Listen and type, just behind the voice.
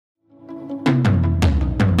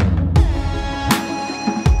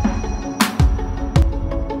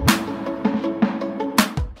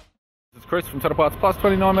Chris from Total Parts Plus,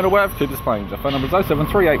 29 Meadow Ave, Cooper's Plains. Our phone number is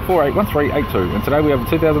 0738481382, and today we have a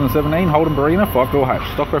 2017 Holden Barina 5-door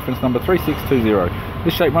hatch, stock reference number 3620.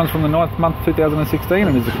 This shape runs from the 9th month 2016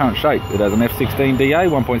 and is the current shape. It has an F16 DA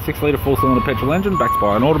 1.6 litre 4-cylinder petrol engine backed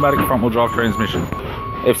by an automatic front-wheel drive transmission.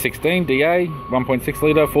 F16 DA 1.6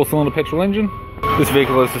 litre 4-cylinder petrol engine. This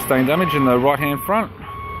vehicle has sustained damage in the left-hand front,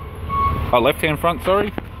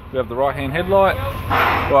 sorry. We have the right-hand headlight,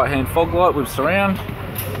 right-hand fog light with surround.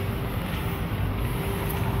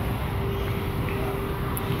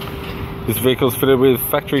 This vehicle is fitted with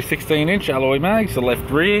factory 16-inch alloy mags. The left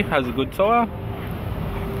rear has a good tyre.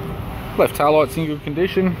 Left taillight's in good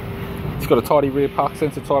condition. It's got a tidy rear park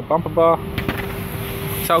sensor type bumper bar.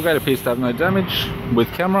 Tailgate appears to have no damage with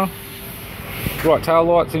camera. Right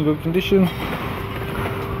taillight's in good condition.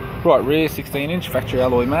 Right rear 16-inch factory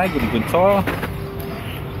alloy mag with a good tyre.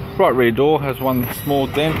 Right rear door has one small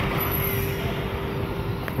dent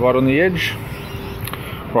right on the edge.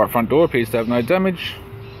 Right front door appears to have no damage.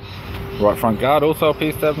 Right front guard also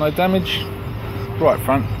appears to have no damage. Right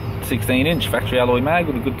front 16-inch factory alloy mag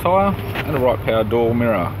with a good tyre, and a right power door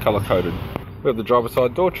mirror colour coded. We have the driver's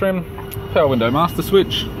side door trim, power window master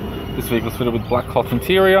switch. This vehicle is fitted with black cloth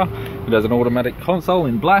interior. It has an automatic console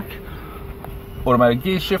in black, automatic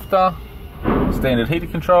gear shifter, standard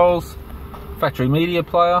heated controls, factory media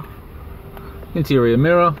player, interior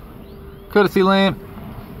mirror, courtesy lamp,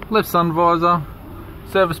 left sun visor,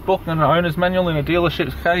 service book and an owner's manual in a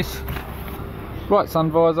dealership's case, right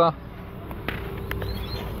sun visor,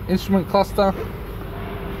 instrument cluster,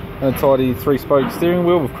 and a tidy 3-spoke steering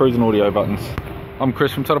wheel with cruise and audio buttons. I'm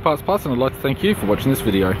Chris from Total Parts Plus, and I'd like to thank you for watching this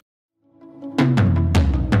video.